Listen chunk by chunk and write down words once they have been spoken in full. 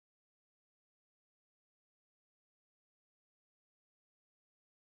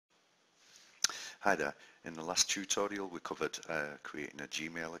Hi there. In the last tutorial we covered creating a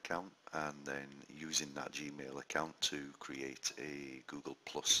Gmail account and then using that Gmail account to create a Google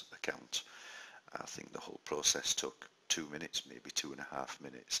Plus account. I think the whole process took 2 minutes, maybe 2.5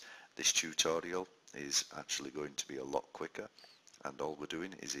 minutes. This tutorial is actually going to be a lot quicker, and all we're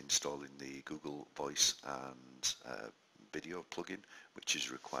doing is installing the Google Voice and video plugin which is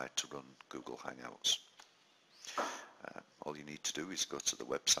required to run Google Hangouts. All you need to do is go to the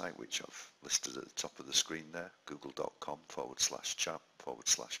website which I've listed at the top of the screen there,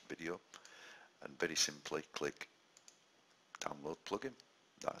 google.com/chat/video, and very simply click download plugin.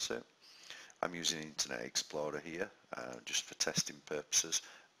 That's it. I'm using Internet Explorer here just for testing purposes,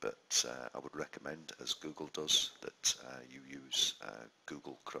 but I would recommend, as Google does, that you use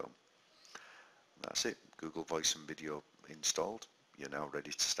Google Chrome. That's it. Google Voice and Video installed. You're now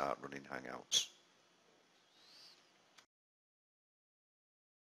ready to start running Hangouts.